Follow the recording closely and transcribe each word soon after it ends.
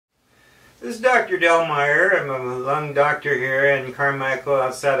This is Dr. Meyer. I'm a lung doctor here in Carmichael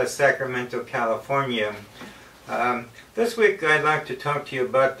outside of Sacramento, California. This week I'd like to talk to you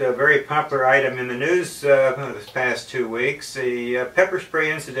about a very popular item in the news this past 2 weeks, the pepper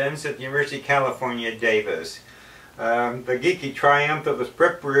spray incidents at the University of California, Davis. The geeky triumph of the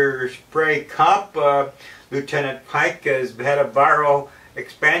pepper spray cop, Lieutenant Pike, has had a viral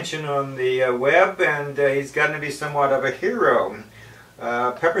expansion on the web, and he's gotten to be somewhat of a hero.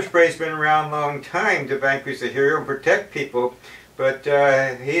 Pepper spray's been around a long time to vanquish the hero and protect people, but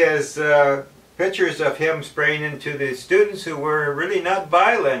he has pictures of him spraying into the students who were really not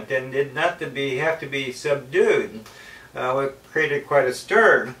violent and did not have to be subdued. It created quite a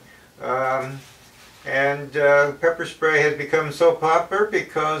stir. Pepper spray has become so popular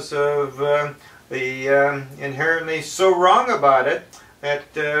because of the inherently so wrong about it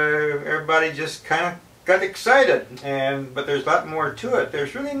that everybody just kind of got excited, but there's a lot more to it.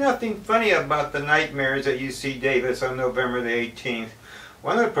 There's really nothing funny about the nightmares at UC Davis on November the 18th.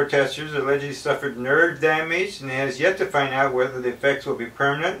 One of the protesters allegedly suffered nerve damage and has yet to find out whether the effects will be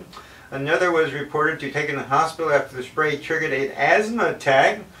permanent. Another was reported to be taken to the hospital after the spray triggered an asthma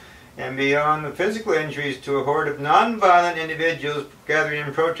attack. And beyond the physical injuries to a horde of non-violent individuals gathering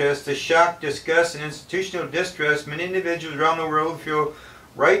in protest, the shock, disgust, and institutional distress many individuals around the world feel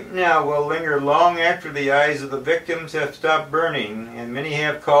right now will linger long after the eyes of the victims have stopped burning, and many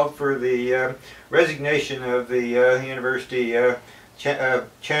have called for the resignation of the university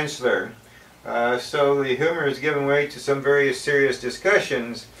chancellor. So the humor has given way to some very serious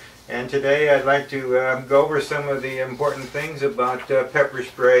discussions, and today I'd like to go over some of the important things about pepper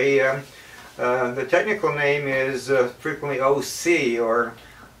spray. The technical name is frequently OC, or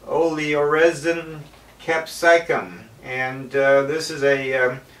Oleoresin capsicum. And this is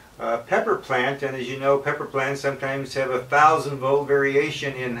a pepper plant, and as you know, pepper plants sometimes have 1,000-volt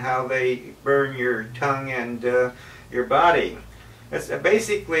variation in how they burn your tongue and your body. It's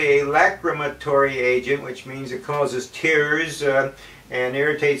basically a lacrimatory agent, which means it causes tears and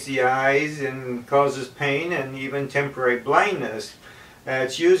irritates the eyes and causes pain and even temporary blindness.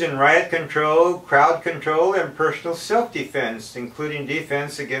 It's used in riot control, crowd control, and personal self-defense, including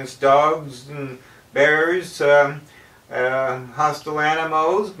defense against dogs and bears, hostile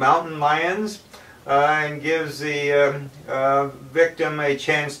animals, mountain lions, and gives the victim a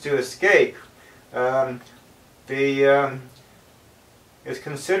chance to escape. It's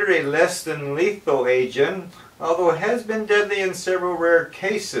considered a less than lethal agent, although it has been deadly in several rare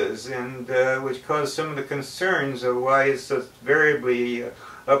cases, and which caused some of the concerns of why it's so variably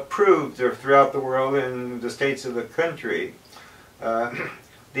approved throughout the world and the states of the country.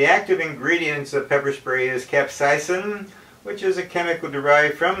 The active ingredients of pepper spray is capsaicin, which is a chemical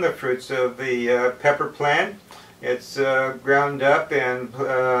derived from the fruits of the pepper plant. It's ground up and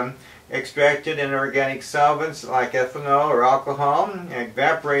extracted in organic solvents like ethanol or alcohol,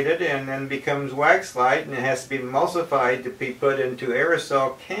 evaporated, and then becomes wax-like, and it has to be emulsified to be put into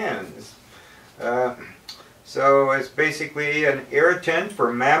aerosol cans. So it's basically an irritant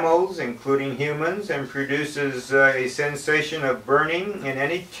for mammals, including humans, and produces a sensation of burning in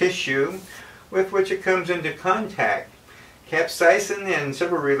any tissue with which it comes into contact. Capsaicin and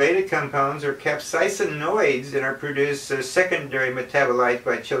several related compounds are capsaicinoids and are produced as secondary metabolites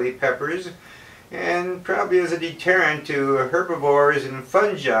by chili peppers, and probably as a deterrent to herbivores and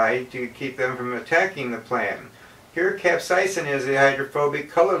fungi to keep them from attacking the plant. Here, capsaicin is a hydrophobic,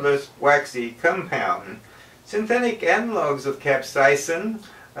 colorless, waxy compound. Synthetic analogs of capsaicin,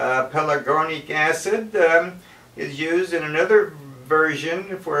 pelargonic acid, is used in another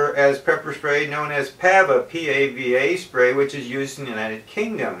version as pepper spray known as PAVA, P-A-V-A spray, which is used in the United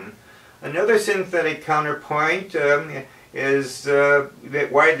Kingdom. Another synthetic counterpoint is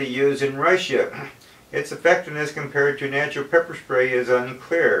widely used in Russia. Its effectiveness compared to natural pepper spray is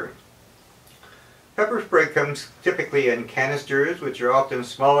unclear. Pepper spray comes typically in canisters, which are often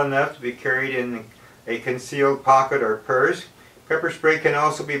small enough to be carried in a concealed pocket or purse. Pepper spray can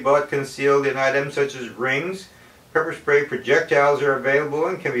also be bought concealed in items such as rings. Pepper spray projectiles are available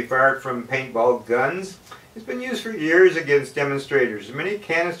and can be fired from paintball guns. It's been used for years against demonstrators. Many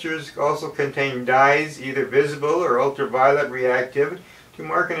canisters also contain dyes, either visible or ultraviolet reactive, to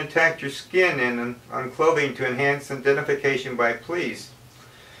mark and attack your skin and on clothing to enhance identification by police.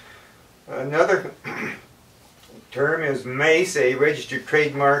 Another term is mace, a registered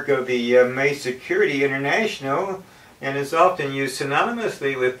trademark of the Mace Security International, and is often used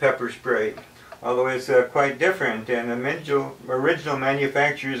synonymously with pepper spray, although it's quite different, and the original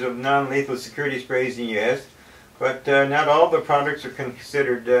manufacturers of non-lethal security sprays in the U.S., but not all the products are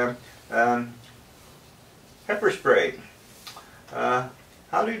considered pepper spray.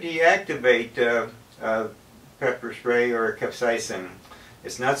 How to deactivate pepper spray or capsaicin?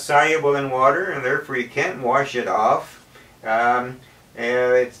 It's not soluble in water, and therefore you can't wash it off.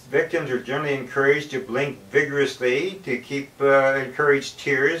 Its victims are generally encouraged to blink vigorously to keep encourage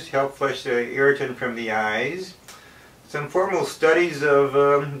tears, help flush the irritant from the eyes. Some formal studies of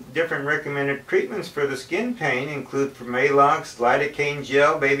different recommended treatments for the skin pain include Malox, lidocaine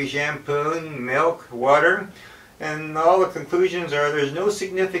gel, baby shampoo, milk, water, and all the conclusions are there's no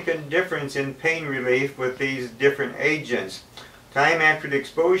significant difference in pain relief with these different agents. Time after the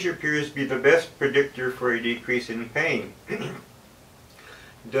exposure appears to be the best predictor for a decrease in pain.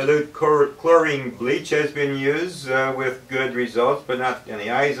 Dilute chlorine bleach has been used with good results, but not in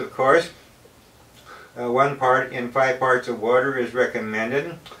the eyes, of course. 1 part in 5 parts of water is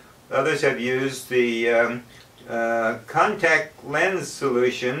recommended. Others have used the contact lens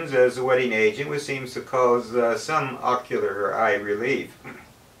solutions as a wetting agent, which seems to cause some ocular or eye relief.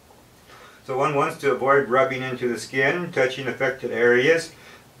 So one wants to avoid rubbing into the skin, touching affected areas,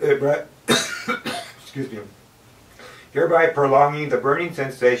 excuse me, hereby prolonging the burning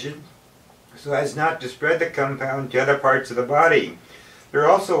sensation so as not to spread the compound to other parts of the body. There are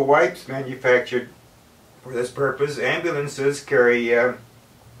also wipes manufactured for this purpose. Ambulances carry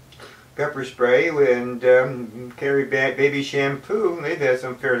pepper spray and carry baby shampoo. They've had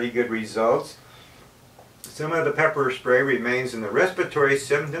some fairly good results. Some of the pepper spray remains in the respiratory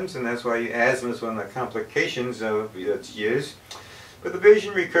symptoms, and that's why asthma is one of the complications of its use. But the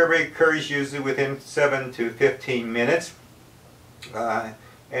vision recovery occurs usually within 7 to 15 minutes.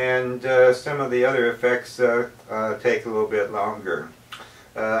 And some of the other effects take a little bit longer.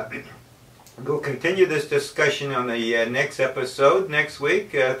 We'll continue this discussion on the next episode next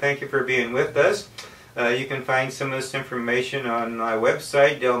week. Thank you for being with us. You can find some of this information on my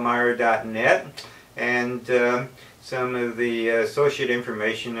website, delmeyer.net, and some of the associate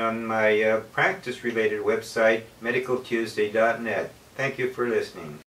information on my practice-related website, medicaltuesday.net. Thank you for listening.